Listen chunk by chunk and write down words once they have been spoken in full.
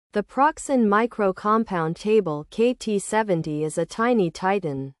The PROXXON micro-compound table KT70 is a tiny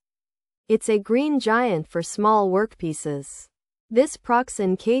titan. It's a green giant for small workpieces. This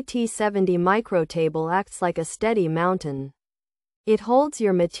PROXXON KT70 microtable acts like a steady mountain. It holds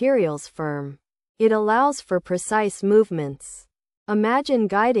your materials firm. It allows for precise movements. Imagine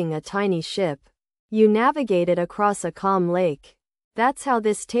guiding a tiny ship. You navigate it across a calm lake. That's how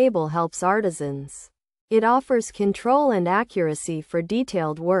this table helps artisans. It offers control and accuracy for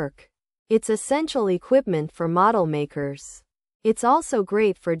detailed work. It's essential equipment for model makers. It's also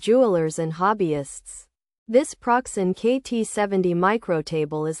great for jewelers and hobbyists. This PROXXON KT70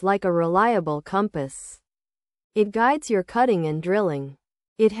 microtable is like a reliable compass. It guides your cutting and drilling.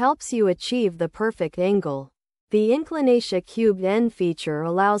 It helps you achieve the perfect angle. The inclinaciãں₼n feature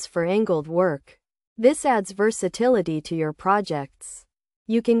allows for angled work. This adds versatility to your projects.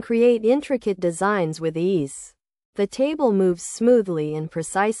 You can create intricate designs with ease. The table moves smoothly and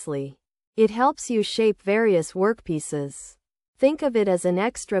precisely. It helps you shape various workpieces. Think of it as an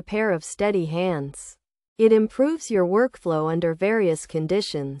extra pair of steady hands. It improves your workflow under various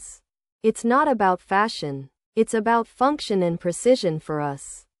conditions. It's not about fashion. It's about function and precision for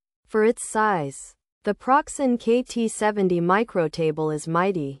us. For its size, the PROXXON KT70 microtable is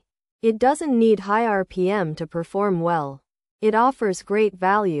mighty. It doesn't need high RPM to perform well. It offers great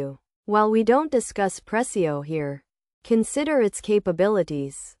value. While we don't discuss precio here, consider its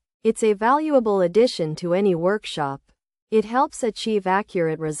capabilities. It's a valuable addition to any workshop. It helps achieve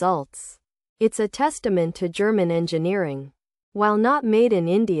accurate results. It's a testament to German engineering. While not made in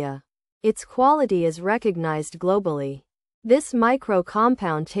India, its quality is recognized globally. This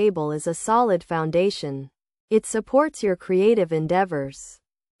micro-compound table is a solid foundation. It supports your creative endeavors.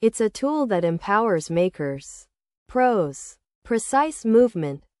 It's a tool that empowers makers. Pros: precise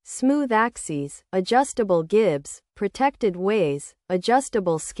movement, smooth axes, adjustable gibs, protected ways,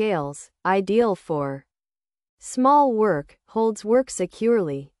 adjustable scales, ideal for small work, holds work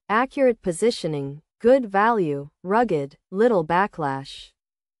securely, accurate positioning, good value, rugged, little backlash.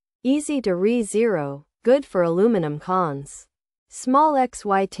 Easy to re-zero, good for aluminum cons. Small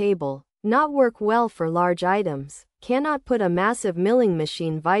XY table, not work well for large items, cannot put a massive milling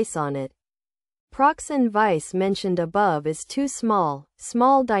machine vise on it. PROXXON vise mentioned above is too small,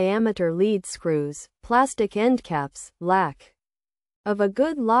 small diameter lead screws, plastic end caps, lack of a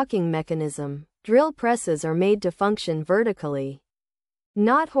good locking mechanism. Drill presses are made to function vertically,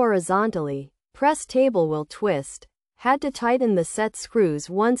 not horizontally. Press table will twist. Had to tighten the set screws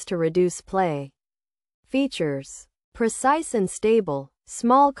once to reduce play. Features: precise and stable,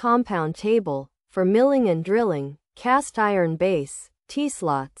 small compound table, for milling and drilling, cast iron base,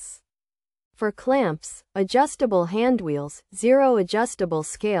 T-slots. For clamps, adjustable handwheels, 0 adjustable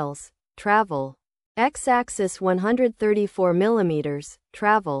scales, travel. X-axis 134 mm,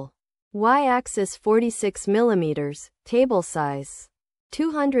 travel. Y-axis 46 mm, table size.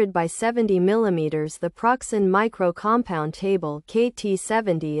 200 by 70 mm. The PROXXON micro-compound table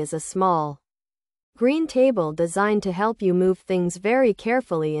KT70 is a small, green table designed to help you move things very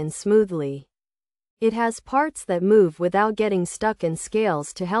carefully and smoothly. It has parts that move without getting stuck and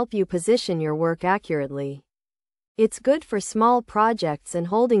scales to help you position your work accurately. It's good for small projects and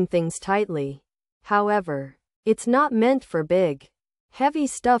holding things tightly. However, it's not meant for big, heavy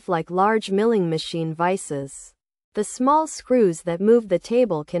stuff like large milling machine vices. The small screws that move the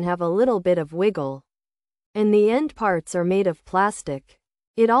table can have a little bit of wiggle, and the end parts are made of plastic.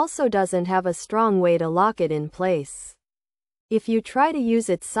 It also doesn't have a strong way to lock it in place. If you try to use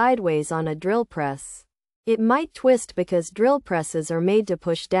it sideways on a drill press, it might twist because drill presses are made to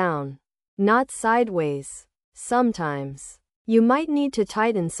push down, not sideways. Sometimes, you might need to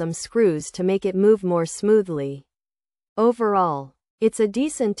tighten some screws to make it move more smoothly. Overall, it's a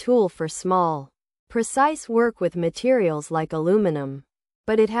decent tool for small, precise work with materials like aluminum,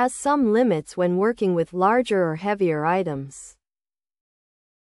 but it has some limits when working with larger or heavier items.